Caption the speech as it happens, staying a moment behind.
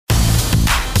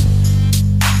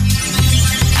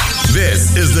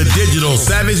This is the Digital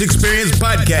Savage Experience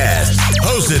Podcast,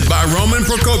 hosted by Roman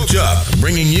Prokopchuk,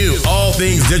 bringing you all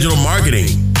things digital marketing,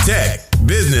 tech,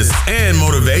 business, and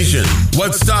motivation.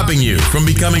 What's stopping you from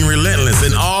becoming relentless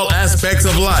in all aspects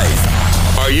of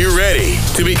life? Are you ready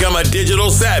to become a digital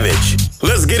savage?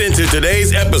 Let's get into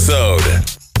today's episode.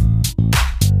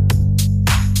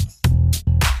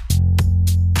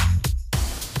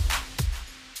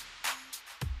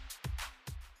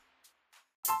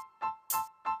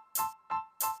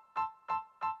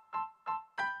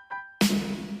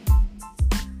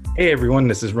 Hey everyone,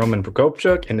 this is Roman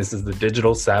Prokopchuk, and this is the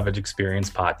Digital Savage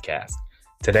Experience Podcast.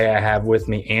 Today I have with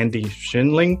me Andy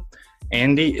Schindling.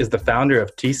 Andy is the founder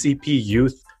of TCP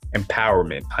Youth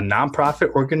Empowerment, a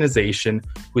nonprofit organization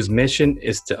whose mission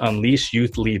is to unleash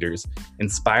youth leaders,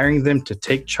 inspiring them to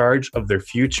take charge of their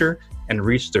future and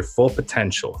reach their full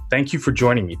potential. Thank you for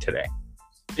joining me today.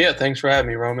 Yeah, thanks for having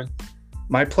me, Roman.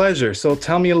 My pleasure. So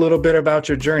tell me a little bit about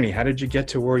your journey. How did you get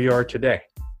to where you are today?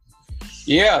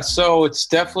 Yeah, so it's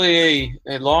definitely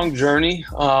a long journey.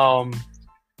 Growing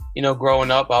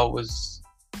up, I was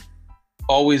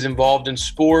always involved in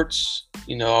sports.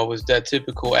 I was that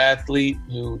typical athlete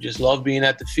who just loved being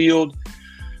at the field,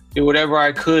 do whatever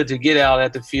I could to get out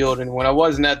at the field. And when I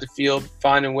wasn't at the field,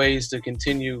 finding ways to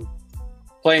continue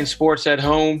playing sports at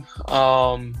home.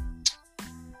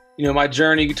 My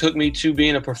journey took me to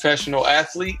being a professional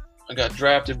athlete. I got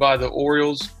drafted by the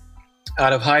Orioles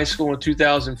out of high school in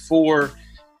 2004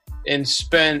 and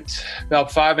spent about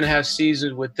 5.5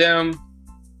 seasons with them.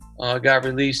 Got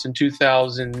released in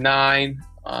 2009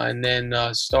 and then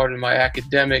started my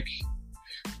academic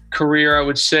career, I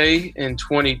would say, in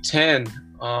 2010.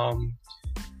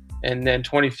 And then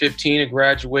 2015, I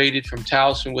graduated from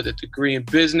Towson with a degree in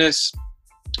business.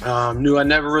 Knew I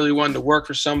never really wanted to work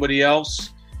for somebody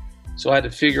else. So I had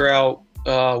to figure out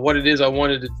what it is I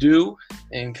wanted to do,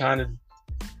 and kind of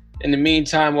in the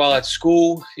meantime, while at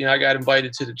school, I got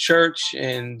invited to the church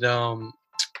and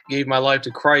gave my life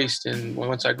to Christ. And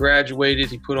once I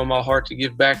graduated, he put on my heart to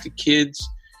give back to kids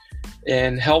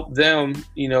and help them,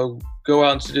 go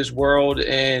out into this world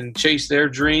and chase their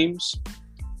dreams.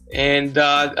 And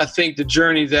I think the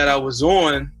journey that I was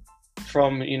on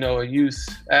from, a youth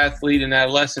athlete and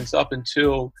adolescence up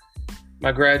until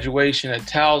my graduation at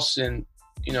Towson,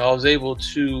 I was able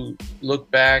to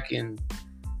look back and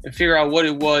figure out what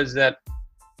it was that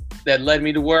led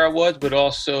me to where I was, but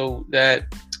also that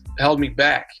held me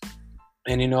back.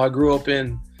 And, I grew up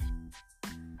in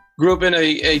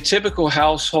a typical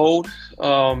household,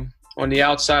 on the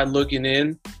outside looking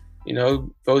in,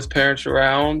 both parents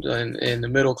around and in the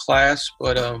middle class,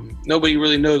 but nobody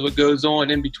really knows what goes on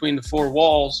in between the four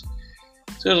walls.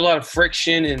 So there's a lot of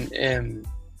friction and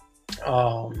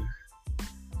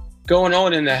going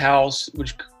on in the house,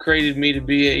 which created me to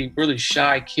be a really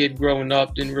shy kid growing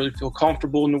up. Didn't really feel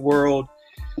comfortable in the world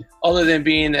other than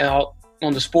being out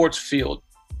on the sports field.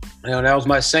 That was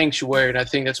my sanctuary, and I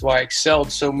think that's why I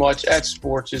excelled so much at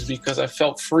sports, is because I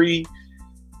felt free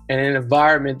and in an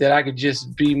environment that I could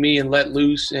just be me and let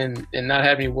loose and not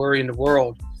have any worry in the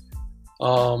world.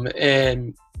 But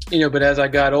as I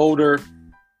got older,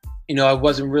 I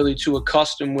wasn't really too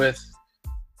accustomed with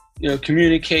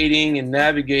communicating and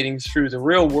navigating through the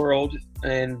real world,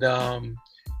 and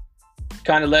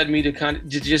kind of led me to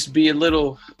just be a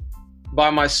little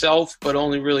by myself, but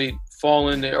only really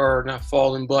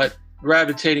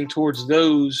gravitating towards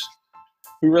those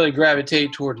who really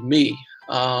gravitate towards me.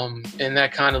 And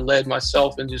that kind of led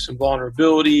myself into some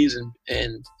vulnerabilities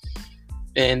and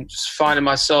finding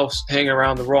myself hanging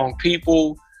around the wrong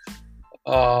people,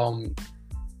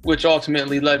 which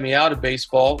ultimately led me out of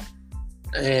baseball.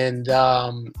 And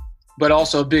but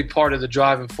also a big part of the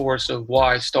driving force of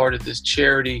why I started this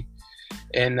charity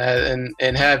and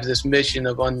have this mission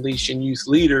of unleashing youth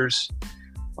leaders,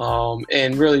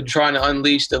 and really trying to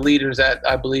unleash the leaders that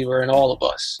I believe are in all of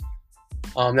us.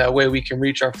 That way we can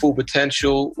reach our full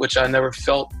potential, which I never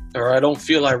felt, or I don't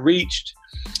feel I reached,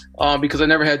 because I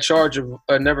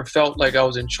never felt like I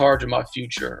was in charge of my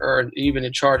future or even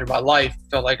in charge of my life.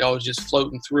 Felt like I was just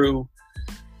floating through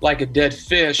like a dead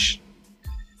fish,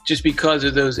 just because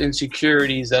of those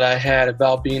insecurities that I had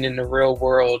about being in the real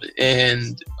world,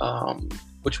 and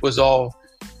which was all,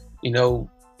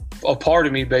 a part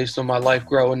of me based on my life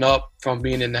growing up, from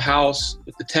being in the house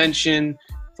with the tension,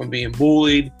 from being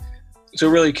bullied. So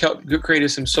it really created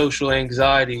some social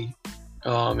anxiety,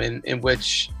 in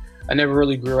which I never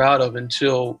really grew out of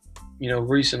until,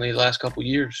 recently, the last couple of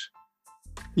years.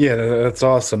 Yeah, that's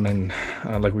awesome. And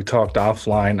like we talked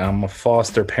offline, I'm a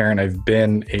foster parent. I've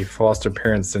been a foster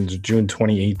parent since June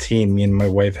 2018. Me and my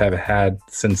wife have had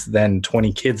since then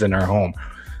 20 kids in our home.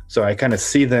 So I kind of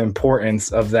see the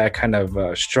importance of that kind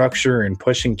of structure and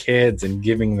pushing kids and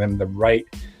giving them the right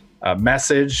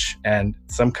message and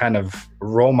some kind of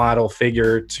role model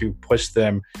figure to push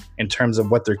them in terms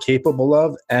of what they're capable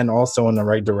of, and also in the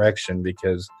right direction,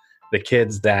 because the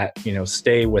kids that,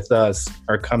 stay with us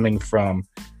are coming from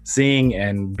seeing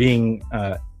and being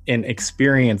in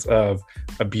experience of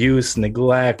abuse,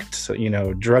 neglect,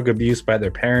 drug abuse by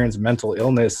their parents, mental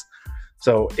illness.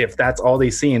 So if that's all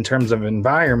they see in terms of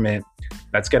environment,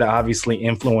 that's going to obviously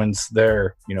influence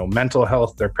their, mental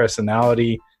health, their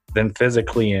personality, them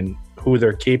physically, and who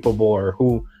they're capable or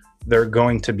who they're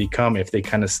going to become if they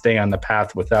kind of stay on the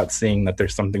path without seeing that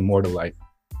there's something more to life.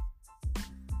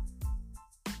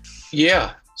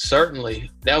 Yeah,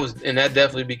 certainly. That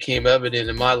definitely became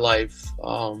evident in my life,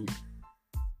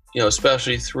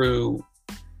 especially through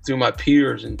my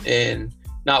peers and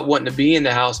not wanting to be in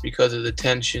the house because of the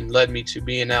tension led me to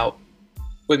being out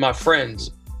with my friends,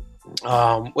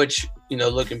 which,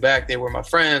 looking back, they were my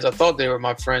friends. I thought they were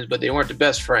my friends, but they weren't the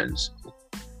best friends.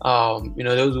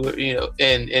 Those were,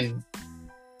 and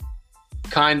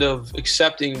kind of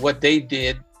accepting what they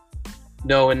did,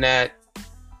 knowing that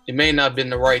it may not have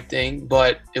been the right thing,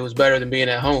 but it was better than being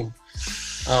at home.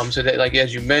 So that, like,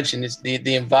 as you mentioned, it's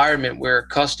the environment we're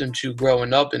accustomed to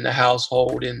growing up in the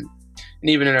household and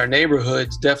even in our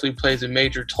neighborhoods definitely plays a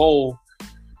major toll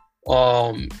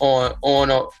on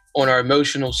our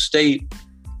emotional state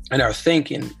and our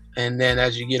thinking. And then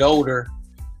as you get older,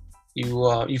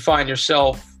 you find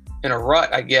yourself in a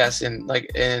rut, I guess, and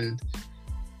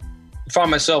find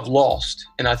myself lost.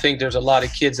 And I think there's a lot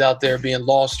of kids out there being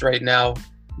lost right now,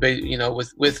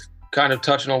 with kind of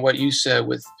touching on what you said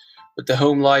with the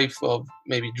home life of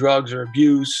maybe drugs or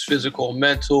abuse, physical,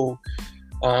 mental.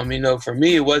 For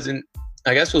me, it wasn't,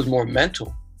 I guess it was more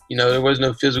mental. There was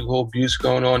no physical abuse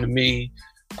going on to me.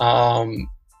 But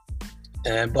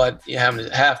having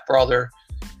a half brother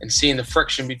and seeing the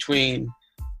friction between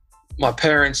my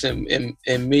parents and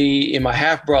me and my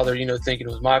half brother, thinking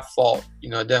it was my fault.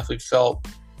 I definitely felt,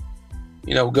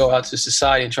 go out to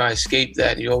society and try and escape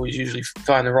that. You always usually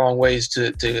find the wrong ways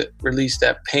to release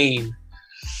that pain.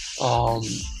 So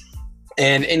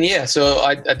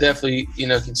I definitely,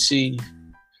 can see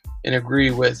and agree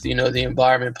with, the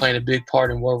environment playing a big part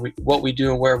in what we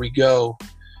do and where we go.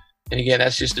 And again,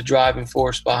 that's just the driving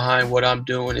force behind what I'm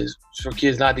doing, is for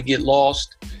kids not to get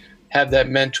lost, have that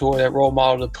mentor, that role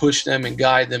model to push them and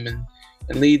guide them and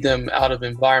lead them out of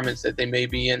environments that they may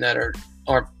be in that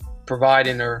aren't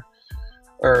providing or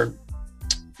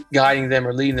guiding them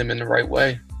or leading them in the right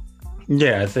way.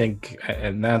 Yeah, I think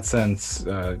in that sense,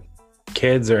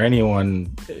 kids or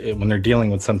anyone, when they're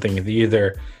dealing with something, they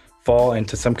either fall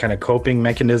into some kind of coping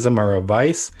mechanism or a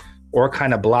vice, or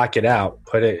kind of block it out,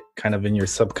 put it kind of in your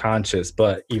subconscious.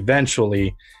 But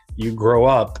eventually you grow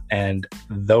up and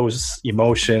those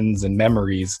emotions and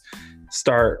memories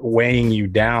start weighing you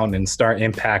down and start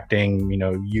impacting,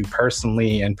 you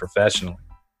personally and professionally.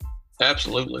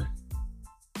 Absolutely.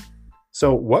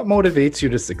 So what motivates you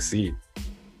to succeed?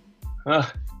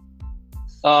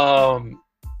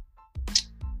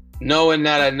 Knowing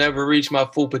that I never reached my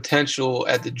full potential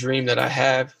at the dream that I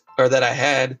have, or that I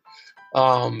had.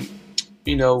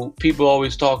 People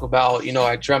always talk about,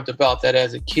 I dreamt about that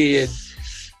as a kid,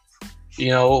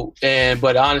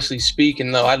 but honestly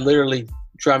speaking, though, I literally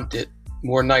dreamt it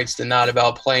more nights than not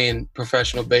about playing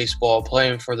professional baseball,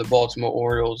 playing for the Baltimore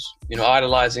Orioles,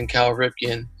 idolizing Cal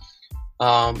Ripken.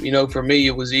 For me,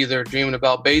 it was either dreaming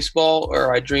about baseball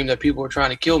or I dreamed that people were trying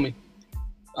to kill me.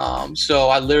 So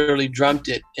I literally dreamt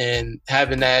it, and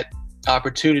having that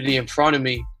opportunity in front of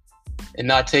me and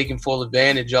not taking full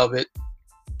advantage of it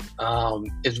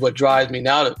is what drives me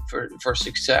now for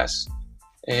success,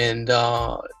 and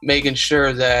making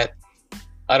sure that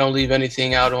I don't leave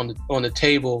anything out on the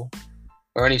table,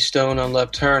 or any stone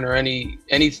unleft turned, or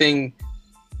anything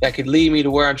that could lead me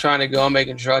to where I'm trying to go. I'm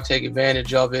making sure I take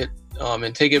advantage of it,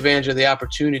 and take advantage of the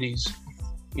opportunities.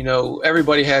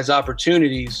 Everybody has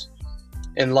opportunities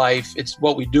in life. It's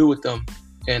what we do with them.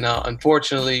 And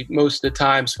unfortunately, most of the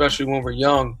time, especially when we're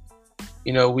young,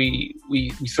 we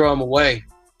throw them away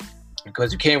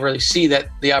because you can't really see that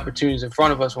the opportunities in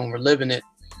front of us when we're living it.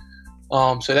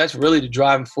 So that's really the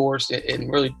driving force, and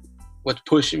really what's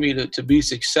pushing me to be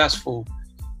successful,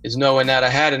 is knowing that I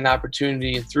had an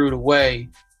opportunity and threw it away,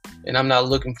 and I'm not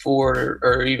looking forward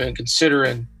or even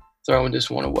considering throwing this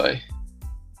one away.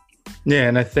 Yeah,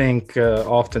 and I think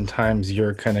oftentimes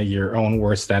you're kind of your own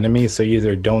worst enemy. So you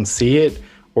either don't see it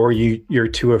or you're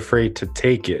too afraid to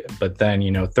take it. But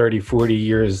then, 30, 40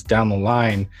 years down the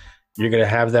line, you're going to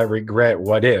have that regret,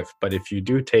 what if? But if you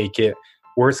do take it,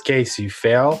 worst case, you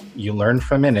fail, you learn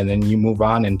from it, and then you move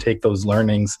on and take those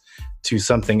learnings to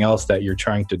something else that you're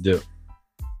trying to do.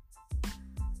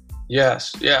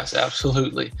 Yes,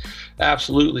 absolutely.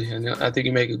 Absolutely. And I think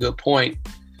you make a good point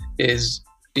is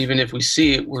even if we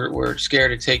see it, we're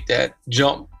scared to take that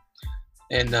jump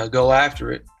and go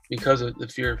after it because of the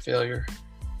fear of failure.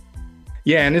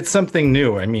 Yeah, and it's something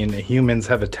new. I mean, humans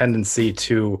have a tendency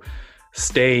to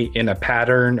stay in a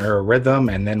pattern or a rhythm,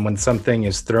 and then when something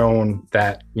is thrown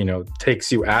that,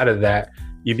 takes you out of that,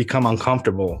 you become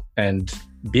uncomfortable. And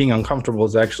being uncomfortable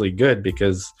is actually good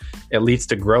because it leads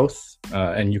to growth,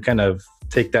 and you kind of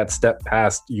take that step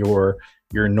past your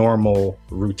normal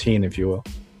routine, if you will.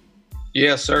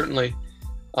 Yeah, certainly.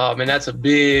 And that's a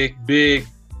big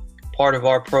part of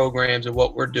our programs, and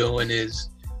what we're doing is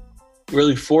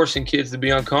really forcing kids to be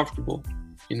uncomfortable,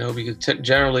 because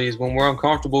generally is when we're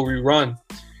uncomfortable, we run,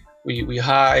 we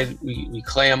hide, we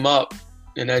clam up.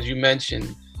 And as you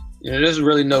mentioned, there's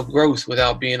really no growth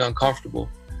without being uncomfortable,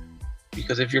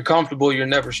 because if you're comfortable, you're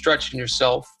never stretching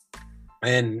yourself.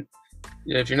 And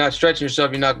if you're not stretching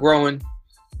yourself, you're not growing.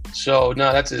 So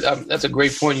no, that's a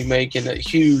great point you make, and a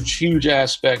huge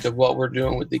aspect of what we're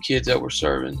doing with the kids that we're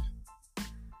serving.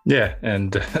 Yeah,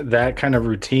 and that kind of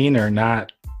routine, or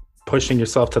not pushing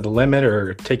yourself to the limit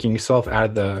or taking yourself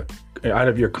out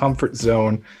of your comfort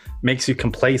zone, makes you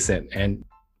complacent and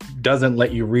doesn't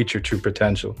let you reach your true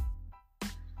potential.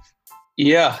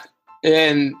 Yeah,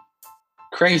 and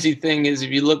crazy thing is,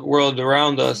 if you look world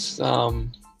around us,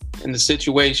 in the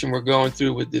situation we're going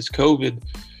through with this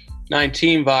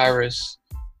COVID-19 virus,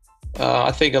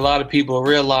 I think a lot of people are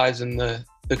realizing the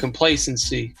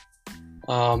complacency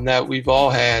that we've all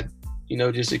had,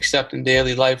 just accepting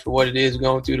daily life for what it is,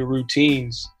 going through the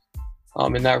routines,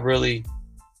 and not really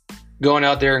going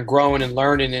out there and growing and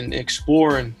learning and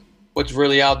exploring what's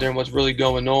really out there and what's really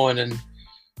going on. And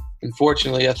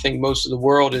unfortunately, I think most of the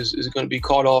world is going to be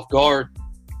caught off guard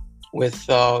with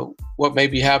what may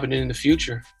be happening in the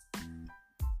future.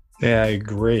 Yeah, I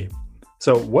agree.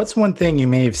 So what's one thing you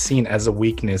may have seen as a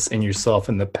weakness in yourself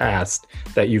in the past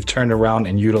that you've turned around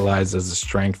and utilized as a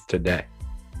strength today?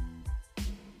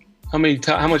 How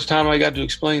much time I got to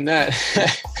explain that?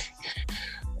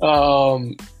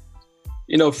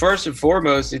 First and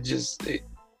foremost,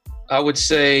 I would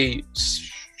say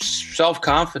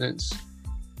self-confidence.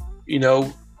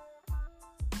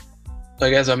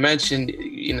 Like as I mentioned,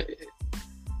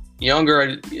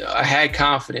 younger, I had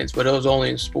confidence, but it was only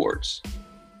in sports.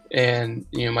 And,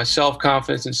 my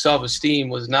self-confidence and self-esteem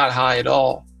was not high at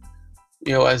all,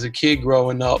 as a kid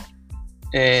growing up.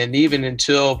 And even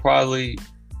until probably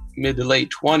mid to late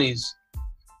 20s.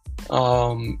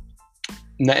 And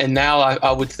now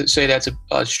I would say that's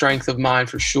a strength of mine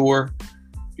for sure,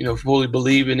 fully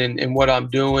believing in what I'm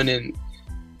doing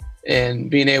and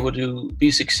being able to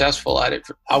be successful at it.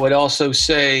 I would also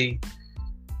say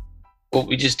what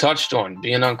we just touched on,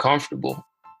 being uncomfortable.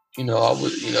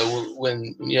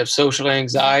 When you have social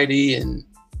anxiety and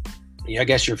I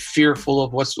guess you're fearful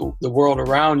of what's the world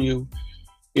around you,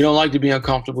 you don't like to be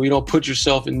uncomfortable. You don't put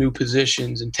yourself in new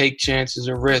positions and take chances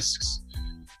or risks.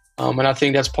 And I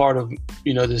think that's part of,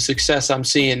 the success I'm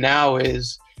seeing now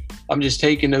is I'm just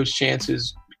taking those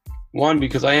chances. One,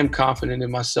 because I am confident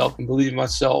in myself and believe in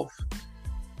myself.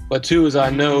 But two, is I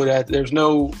know that there's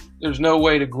no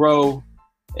way to grow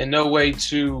and no way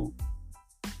to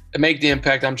make the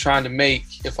impact I'm trying to make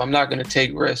if I'm not going to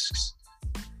take risks.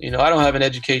 I don't have an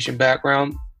education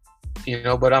background,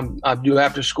 but I do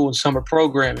after school and summer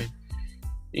programming.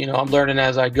 I'm learning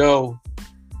as I go,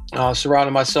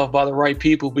 surrounding myself by the right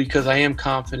people because I am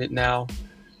confident now.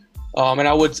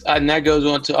 And that goes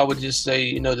on to, I would just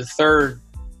say, the third,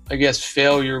 I guess,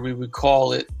 failure we would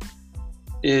call it,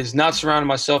 is not surrounding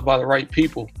myself by the right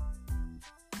people.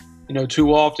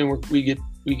 Too often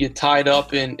we get tied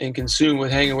up and consumed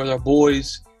with hanging with our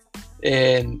boys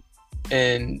and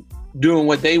doing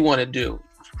what they want to do,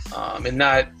 and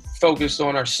not focused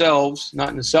on ourselves, not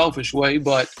in a selfish way,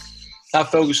 but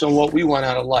not focused on what we want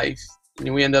out of life.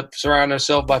 And we end up surrounding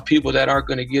ourselves by people that aren't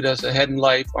going to get us ahead in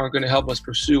life, aren't going to help us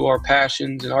pursue our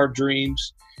passions and our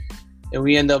dreams, and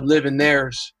we end up living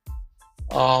theirs.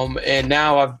 And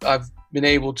now I've been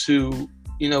able to,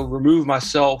 remove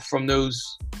myself from those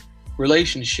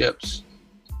relationships.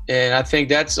 And I think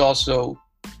that's also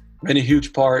been a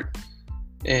huge part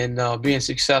in being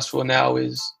successful now,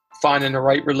 is finding the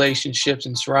right relationships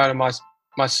and surrounding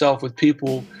myself with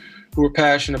people who are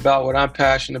passionate about what I'm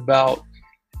passionate about,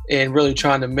 and really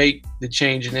trying to make the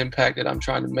change and impact that I'm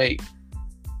trying to make.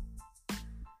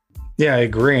 Yeah, I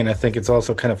agree. And I think it's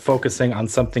also kind of focusing on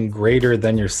something greater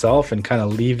than yourself and kind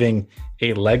of leaving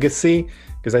a legacy,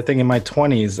 because I think in my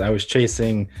 20s, I was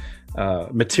chasing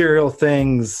material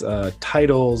things,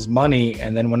 titles, money.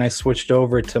 And then when I switched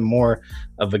over to more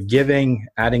of a giving,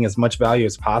 adding as much value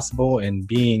as possible and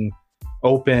being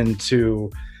open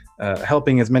to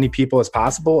helping as many people as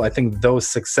possible, I think those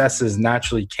successes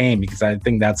naturally came, because I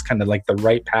think that's kind of like the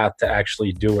right path to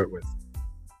actually do it with.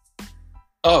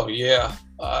 Oh, yeah.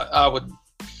 I would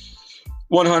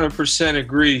 100%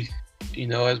 agree. You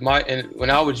know, and when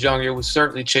I was younger, it was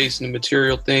certainly chasing the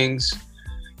material things,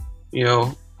 you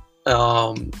know,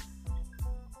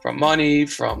 from money,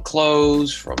 from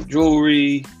clothes, from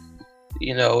jewelry,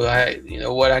 you know,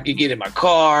 what I could get in my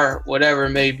car, whatever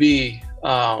it may be.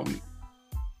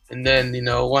 And then, you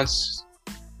know, once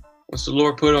the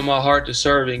Lord put on my heart to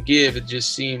serve and give, it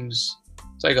just seems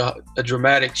it's like a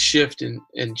dramatic shift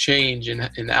and change in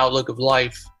the outlook of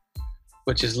life,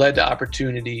 which has led to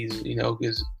opportunities, you know,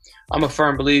 because I'm a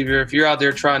firm believer, if you're out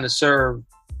there trying to serve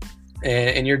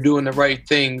and you're doing the right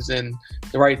things, then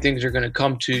the right things are going to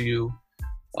come to you.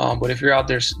 But if you're out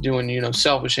there doing, you know,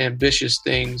 selfish, ambitious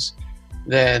things,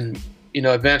 then, you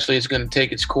know, eventually it's going to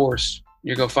take its course.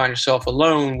 You're going to find yourself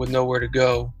alone with nowhere to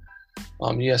go.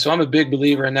 So I'm a big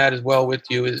believer in that as well with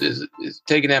you, is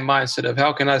taking that mindset of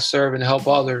how can I serve and help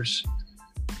others?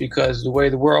 Because the way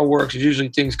the world works is usually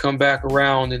things come back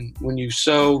around, and when you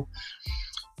sow,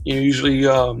 you know, usually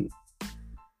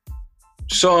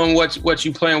sowing what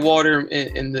you plant water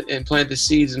and plant the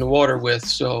seeds in the water with.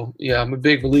 So yeah, I'm a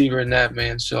big believer in that,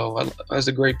 man. So that's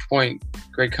a great point,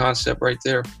 great concept right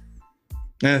there.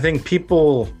 And I think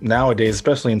people nowadays,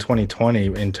 especially in 2020,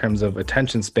 in terms of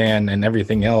attention span and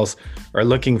everything else, are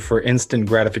looking for instant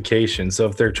gratification. So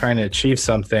if they're trying to achieve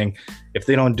something, if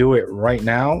they don't do it right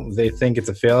now, they think it's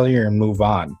a failure and move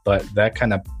on. But that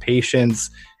kind of patience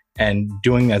and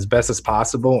doing as best as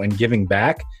possible and giving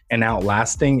back and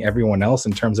outlasting everyone else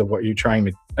in terms of what you're trying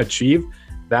to achieve,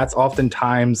 that's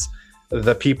oftentimes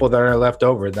the people that are left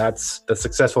over. That's the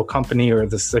successful company or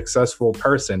the successful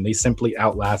person. They simply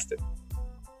outlast it.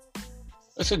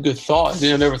 That's a good thought.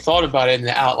 I never thought about it in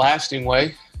the outlasting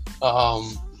way.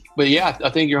 But yeah, I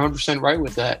think you're 100% right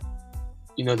with that.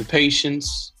 You know, the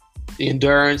patience, the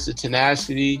endurance, the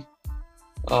tenacity,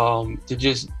 to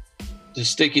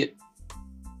stick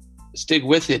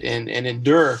with it and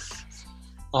endure.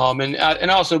 And I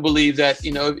also believe that,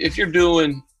 you know, if you're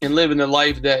doing and living the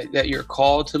life that you're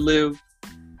called to live,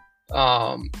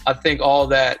 I think all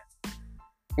that,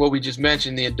 what we just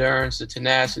mentioned, the endurance, the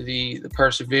tenacity, the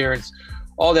perseverance,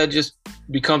 all that just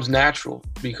becomes natural,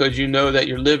 because you know that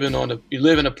you live in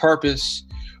a purpose,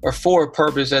 or for a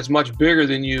purpose that's much bigger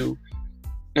than you.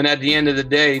 And at the end of the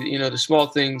day, you know, the small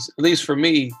things, at least for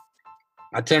me,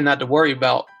 I tend not to worry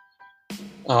about.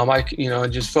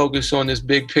 And just focus on this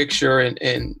big picture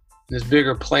and this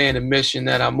bigger plan and mission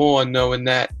that I'm on, knowing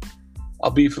that I'll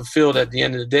be fulfilled at the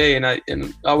end of the day.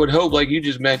 And I would hope, like you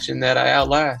just mentioned, that I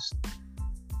outlast.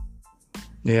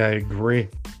 Yeah, I agree.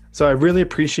 So I really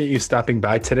appreciate you stopping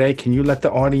by today. Can you let the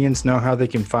audience know how they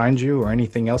can find you or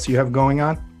anything else you have going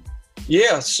on?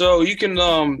 Yeah, so you can,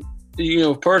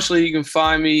 personally, you can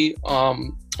find me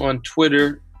on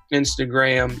Twitter,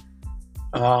 Instagram,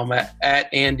 at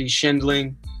Andy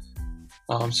Schindling,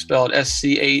 spelled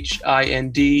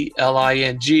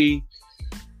SCHINDLING.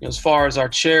 As far as our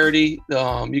charity,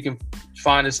 you can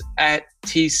find us at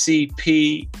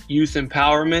TCP Youth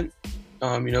Empowerment.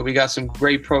 We got some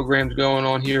great programs going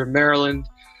on here in Maryland.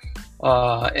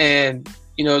 I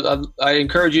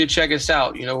encourage you to check us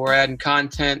out. You know, we're adding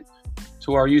content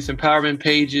to our youth empowerment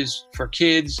pages for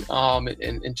kids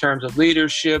in terms of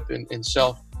leadership and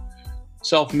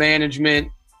self-management,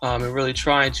 and really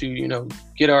trying to,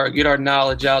 get our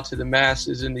knowledge out to the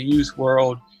masses in the youth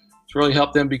world to really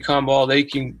help them become all they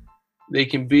can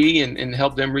be and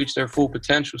help them reach their full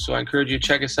potential. So I encourage you to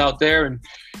check us out there and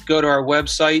go to our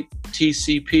website,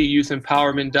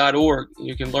 tcpyouthempowerment.org.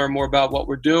 You can learn more about what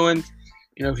we're doing.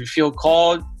 If you feel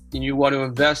called and you want to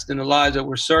invest in the lives that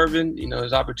we're serving,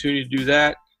 there's opportunity to do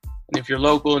that. And if you're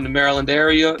local in the Maryland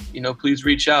area, please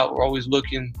reach out. We're always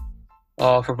looking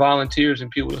for volunteers and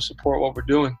people to support what we're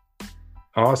doing.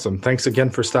 Awesome. Thanks again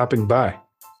for stopping by.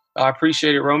 I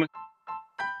appreciate it, Roman.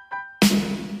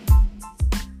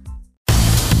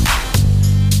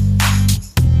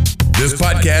 This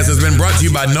podcast has been brought to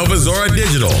you by Nova Zora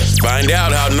Digital. Find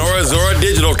out how Nova Zora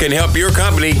Digital can help your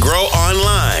company grow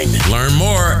online. Learn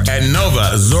more at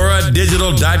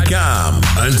novazoradigital.com.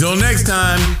 Until next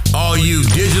time, all you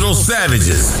digital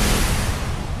savages.